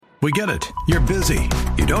We get it. You're busy.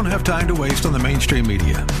 You don't have time to waste on the mainstream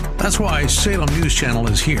media. That's why Salem News Channel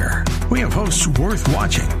is here. We have hosts worth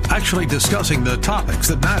watching, actually discussing the topics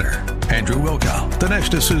that matter. Andrew Wilkow,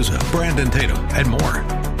 Dinesh D'Souza, Brandon Tatum, and more.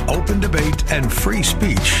 Open debate and free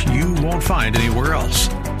speech you won't find anywhere else.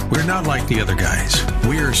 We're not like the other guys.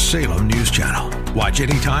 We're Salem News Channel. Watch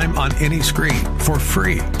anytime on any screen for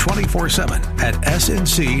free 24/7 at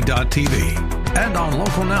snc.tv and on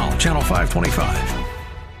Local Now, Channel 525.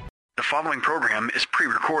 The following program is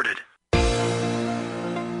pre-recorded.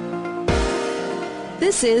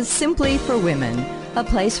 This is Simply for Women, a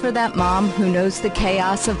place for that mom who knows the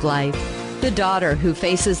chaos of life, the daughter who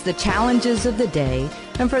faces the challenges of the day,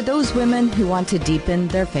 and for those women who want to deepen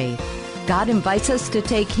their faith. God invites us to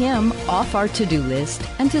take Him off our to-do list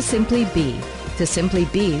and to simply be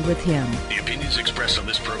with Him. The opinions expressed on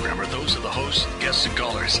this program are those of the hosts, guests, and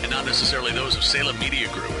callers, and not necessarily those of Salem Media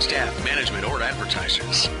Group, staff, management, or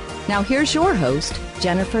advertisers. Now here's your host,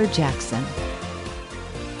 Jennifer Jackson.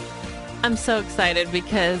 I'm so excited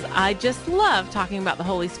because I just love talking about the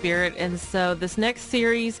Holy Spirit. And so this next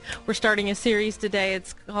series, we're starting a series today.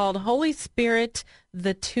 It's called Holy Spirit,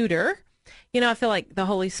 the Tutor. You know, I feel like the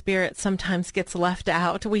Holy Spirit sometimes gets left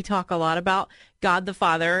out. We talk a lot about God the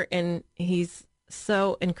Father, and He's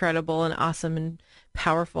so incredible and awesome and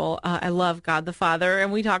powerful. I love God the Father.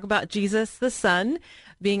 And we talk about Jesus the Son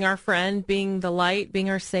being our friend, being the light, being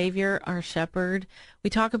our Savior, our shepherd.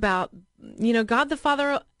 We talk about, you know, God the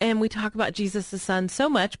Father, and we talk about Jesus the Son so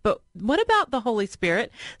much, but what about the Holy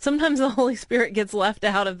Spirit? Sometimes the Holy Spirit gets left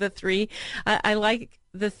out of the three. I like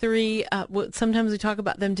the three. Sometimes we talk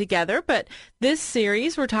about them together, but this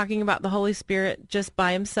series, we're talking about the Holy Spirit just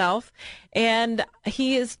by Himself, and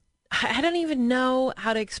He is, I don't even know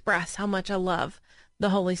how to express how much I love the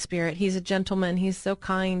Holy Spirit. He's a gentleman. He's so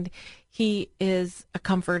kind. He is a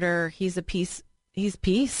comforter. He's a peace. He's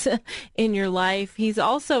peace in your life. He's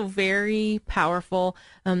also very powerful.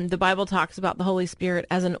 The Bible talks about the Holy Spirit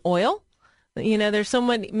as an oil. You know, there's so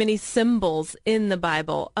many symbols in the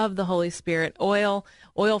Bible of the Holy Spirit. Oil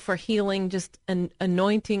for healing, just an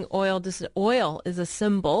anointing oil. Just oil is a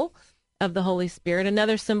symbol of the Holy Spirit.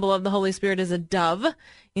 Another symbol of the Holy Spirit is a dove.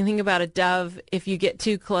 You think about a dove, if you get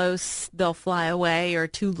too close, they'll fly away, or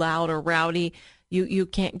too loud or rowdy. You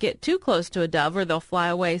can't get too close to a dove or they'll fly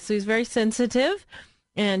away. So He's very sensitive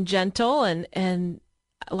and gentle and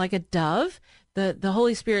like a dove. The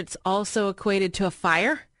Holy Spirit's also equated to a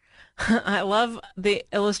fire. I love the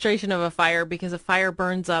illustration of a fire because a fire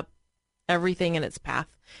burns up everything in its path.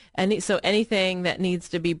 And so anything that needs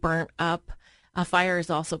to be burnt up, a fire is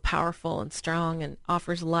also powerful and strong and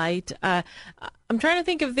offers light. I'm trying to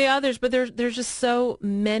think of the others, but there's just so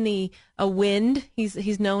many. A wind,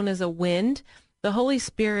 he's known as a wind. The Holy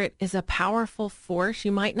Spirit is a powerful force.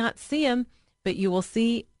 You might not see Him, but you will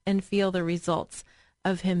see and feel the results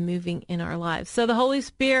of Him moving in our lives. So the Holy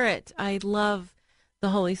Spirit, I love the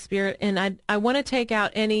Holy Spirit, and I want to take out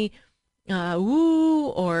any woo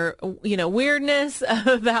or weirdness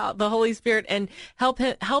about the Holy Spirit and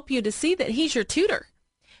help you to see that He's your tutor.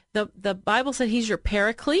 The Bible said He's your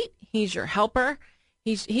paraclete, He's your helper,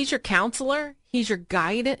 He's your counselor, He's your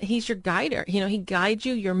guide, He's your guider. You know, He guides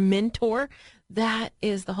you, your mentor. That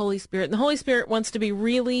is the Holy Spirit. And the Holy Spirit wants to be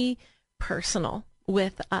really personal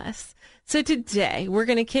with us. So today we're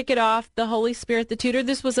going to kick it off, the Holy Spirit, the Tutor.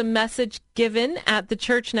 This was a message given at the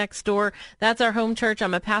church next door. That's our home church.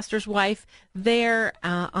 I'm a pastor's wife there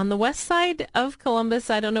on the west side of Columbus.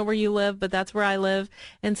 I don't know where you live, but that's where I live.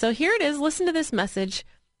 And so here it is. Listen to this message,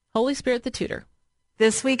 Holy Spirit, the Tutor.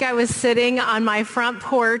 This week I was sitting on my front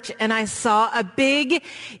porch and I saw a big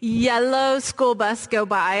yellow school bus go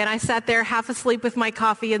by, and I sat there half asleep with my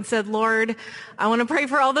coffee and said, Lord, I want to pray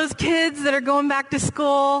for all those kids that are going back to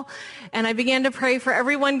school. And I began to pray for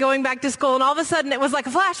everyone going back to school, and all of a sudden it was like a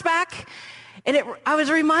flashback, and I was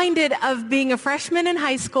reminded of being a freshman in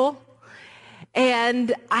high school,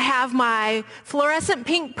 and I have my fluorescent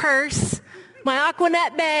pink purse, my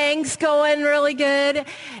Aquanet bangs going really good,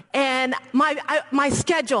 and my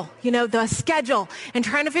schedule, the schedule, and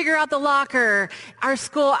trying to figure out the locker. Our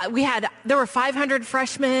school, there were 500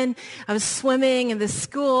 freshmen. I was swimming in this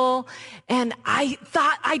school, and I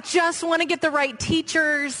thought, I just want to get the right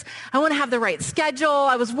teachers. I want to have the right schedule.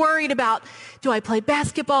 I was worried about, do I play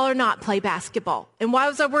basketball or not play basketball? And why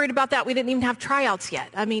was I worried about that? We didn't even have tryouts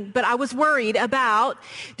yet. But I was worried about,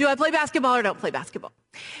 do I play basketball or don't play basketball?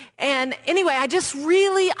 And anyway, I just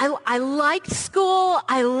really, I liked school,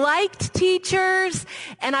 I liked teachers,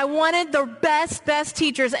 and I wanted the best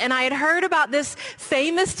teachers. And I had heard about this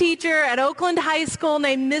famous teacher at Oakland High School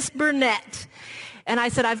named Miss Burnett. And I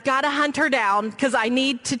said, I've got to hunt her down because I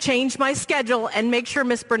need to change my schedule and make sure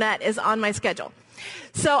Miss Burnett is on my schedule.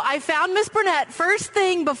 So I found Miss Burnett first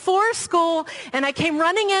thing before school, and I came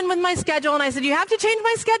running in with my schedule, and I said, you have to change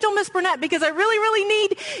my schedule, Miss Burnett, because I really, really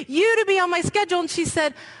need you to be on my schedule. And she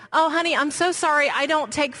said, oh, honey, I'm so sorry. I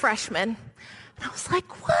don't take freshmen. And I was like,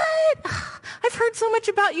 what? I've heard so much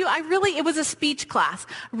about you. It was a speech class.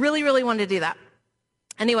 I really, really wanted to do that.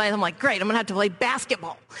 Anyway, I'm like, great, I'm going to have to play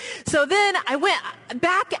basketball. So then I went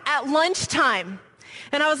back at lunchtime.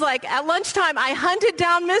 And I was like, at lunchtime, I hunted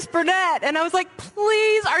down Miss Burnett. And I was like,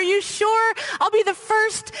 please, are you sure I'll be the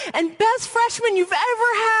first and best freshman you've ever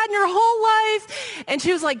had in your whole life? And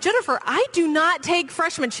she was like, Jennifer, I do not take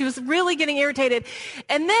freshmen. She was really getting irritated.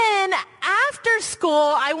 And then after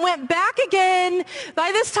school, I went back again.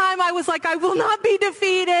 By this time, I was like, I will not be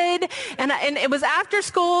defeated. And it was after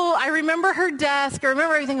school. I remember her desk. I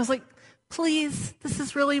remember everything. I was like, please, this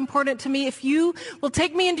is really important to me. If you will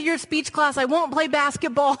take me into your speech class, I won't play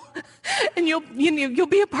basketball, and you'll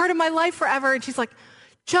be a part of my life forever. And she's like,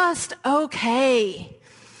 just okay.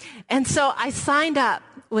 And so I signed up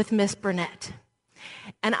with Miss Burnett,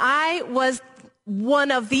 and I was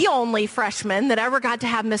one of the only freshmen that ever got to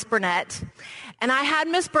have Miss Burnett, and I had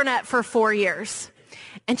Miss Burnett for 4 years.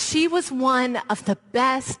 And she was one of the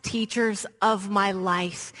best teachers of my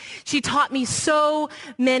life. She taught me so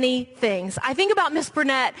many things. I think about Miss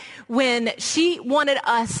Burnett when she wanted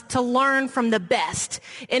us to learn from the best.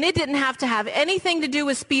 And it didn't have to have anything to do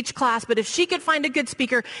with speech class, but if she could find a good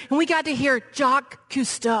speaker, and we got to hear Jacques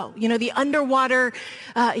Cousteau, the underwater,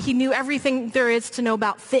 he knew everything there is to know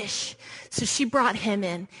about fish. So she brought him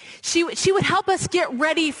in. She would help us get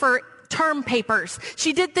ready for term papers.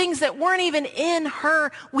 She did things that weren't even in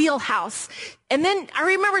her wheelhouse. And then I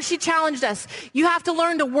remember she challenged us. You have to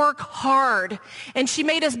learn to work hard. And she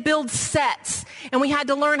made us build sets. And we had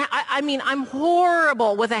to learn, I'm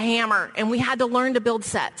horrible with a hammer. And we had to learn to build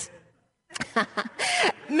sets.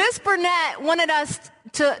 Miss Burnett wanted us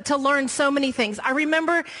to learn so many things. I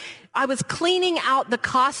remember I was cleaning out the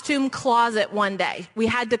costume closet one day. We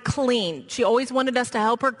had to clean. She always wanted us to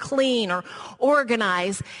help her clean or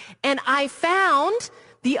organize. And I found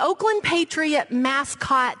the Oakland Patriot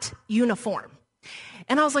mascot uniform.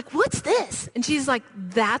 And I was like, what's this? And she's like,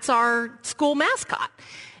 that's our school mascot.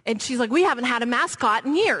 And she's like, we haven't had a mascot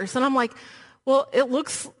in years. And I'm like, well, it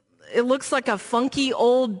looks like a funky,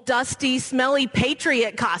 old, dusty, smelly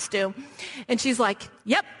Patriot costume. And she's like,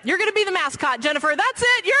 yep, you're going to be the mascot, Jennifer. That's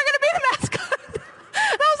it. You're going to be the mascot.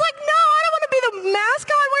 And I was like, no, I don't want to be the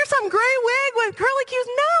mascot. Wear some gray wig with curly cues.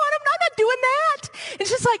 No, I'm not doing that. And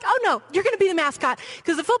she's like, oh, no, you're going to be the mascot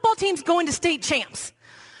because the football team's going to state champs.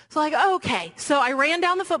 So like, okay. So I ran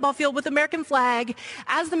down the football field with the American flag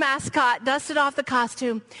as the mascot, dusted off the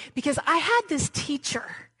costume because I had this teacher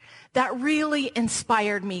that really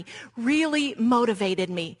inspired me, really motivated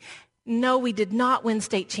me. No, we did not win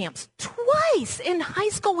state champs. Twice in high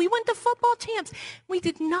school, we went to football champs. We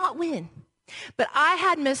did not win. But I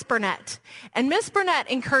had Miss Burnett, and Miss Burnett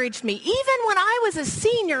encouraged me. Even when I was a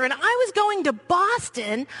senior and I was going to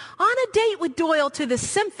Boston on a date with Doyle to the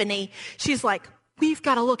symphony, she's like, we've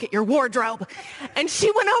got to look at your wardrobe. And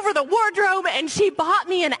she went over the wardrobe, and she bought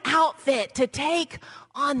me an outfit to take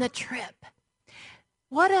on the trip.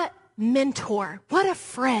 What a mentor, what a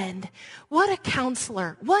friend, what a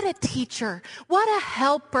counselor, what a teacher, what a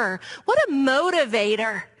helper, what a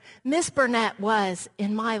motivator Miss Burnett was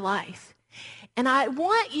in my life. And I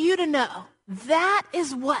want you to know that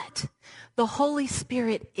is what the Holy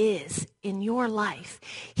Spirit is in your life.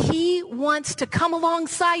 He wants to come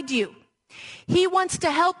alongside you. He wants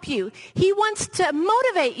to help you. He wants to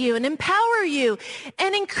motivate you and empower you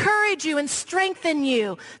and encourage you and strengthen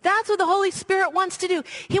you. That's what the Holy Spirit wants to do.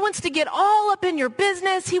 He wants to get all up in your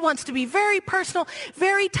business. He wants to be very personal,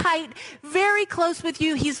 very tight, very close with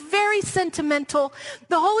you. He's very sentimental.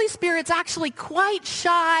 The Holy Spirit's actually quite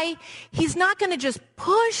shy. He's not going to just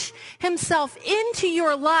push himself into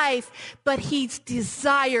your life, but he's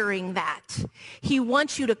desiring that. He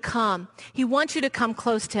wants you to come. He wants you to come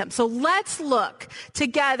close to him. So let's look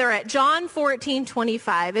together at John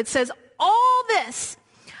 14:25. It says, all this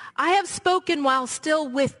I have spoken while still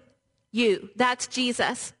with you. That's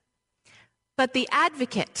Jesus. But the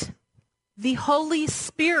advocate, the Holy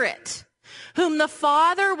Spirit, whom the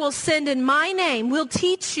Father will send in my name, will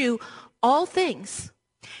teach you all things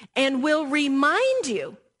and will remind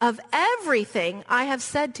you of everything I have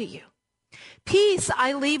said to you. Peace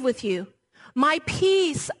I leave with you. My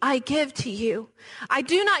peace I give to you. I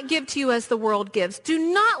do not give to you as the world gives. Do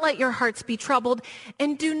not let your hearts be troubled,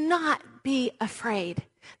 and do not be afraid.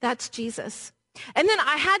 That's Jesus. And then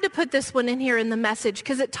I had to put this one in here in the message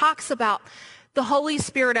because it talks about the Holy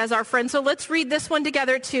Spirit as our friend. So let's read this one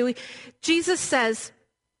together too. Jesus says,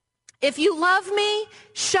 if you love me,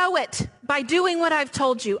 show it by doing what I've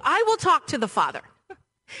told you. I will talk to the Father.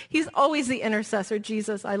 He's always the intercessor,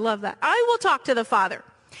 Jesus. I love that. I will talk to the Father,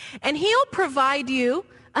 and he'll provide you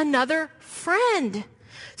another friend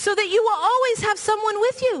so that you will always have someone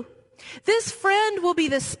with you. This friend will be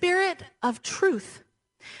the Spirit of truth.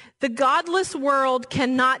 The godless world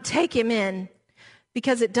cannot take him in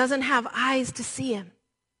because it doesn't have eyes to see him,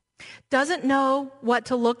 doesn't know what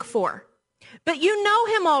to look for. But you know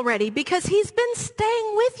him already because he's been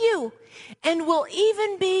staying with you and will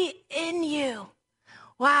even be in you.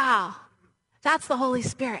 Wow, that's the Holy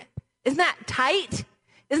Spirit. Isn't that tight?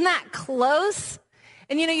 Isn't that close?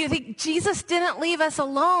 And you think Jesus didn't leave us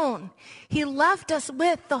alone. He left us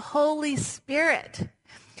with the Holy Spirit.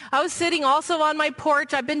 I was sitting also on my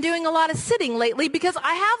porch. I've been doing a lot of sitting lately because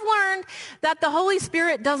I have learned that the Holy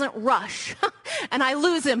Spirit doesn't rush. And I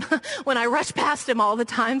lose him when I rush past him all the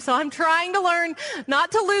time. So I'm trying to learn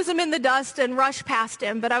not to lose him in the dust and rush past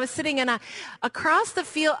him. But I was sitting in across the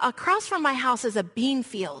field, across from my house is a bean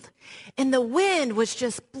field. And the wind was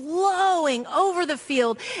just blowing over the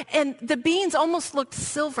field. And the beans almost looked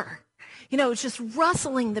silver. It was just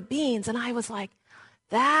rustling the beans. And I was like,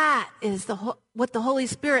 that is what the Holy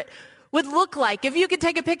Spirit would look like if you could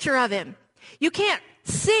take a picture of him. You can't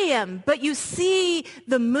see him, but you see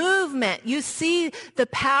the movement. You see the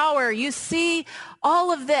power. You see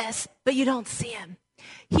all of this, but you don't see him.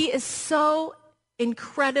 He is so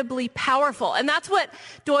incredibly powerful. And that's what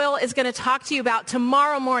Doyle is going to talk to you about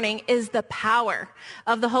tomorrow morning, is the power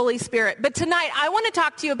of the Holy Spirit. But tonight, I want to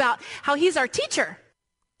talk to you about how he's our teacher.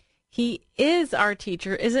 He is our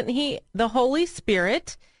teacher, isn't he? The Holy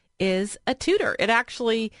Spirit is a tutor.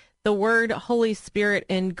 The word Holy Spirit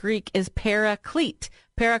in Greek is paraklete,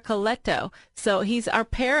 parakleto. So he's our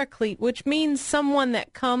paraclete, which means someone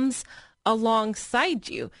that comes alongside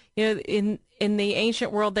you. In the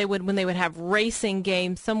ancient world, when they would have racing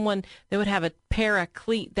games, they would have a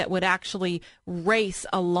paraclete that would actually race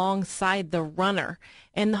alongside the runner.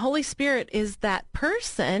 And the Holy Spirit is that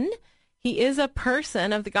person. He is a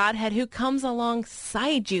person of the Godhead who comes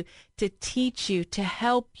alongside you to teach you, to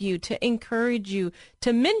help you, to encourage you,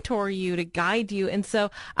 to mentor you, to guide you. And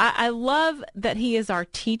so I love that he is our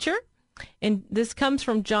teacher. And this comes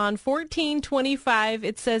from John 14:25.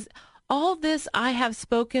 It says, all this I have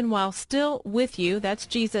spoken while still with you, that's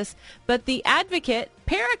Jesus, but the advocate,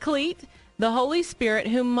 Paraclete, the Holy Spirit,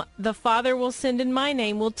 whom the Father will send in my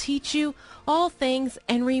name, will teach you all things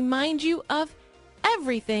and remind you of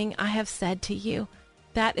everything I have said to you.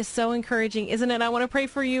 That is so encouraging, isn't it? I want to pray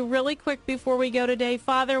for you really quick before we go today.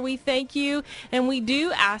 Father, we thank you, and we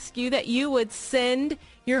do ask you that you would send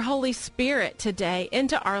your Holy Spirit today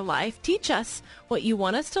into our life. Teach us what you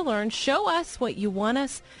want us to learn. Show us what you want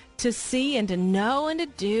us to see and to know and to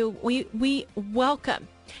do. We welcome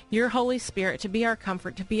your Holy Spirit to be our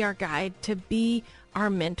comfort, to be our guide, to be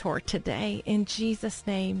our mentor today. In Jesus'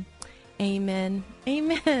 name. Amen.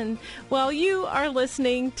 Amen. Well, you are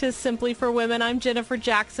listening to Simply for Women. I'm Jennifer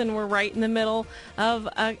Jackson. We're right in the middle of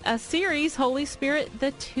a series, Holy Spirit,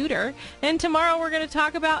 the Tutor. And tomorrow we're going to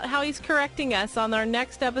talk about how he's correcting us on our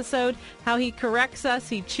next episode, how he corrects us,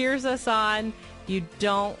 he cheers us on. You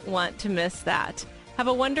don't want to miss that. Have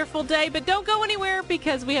a wonderful day, but don't go anywhere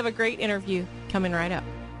because we have a great interview coming right up.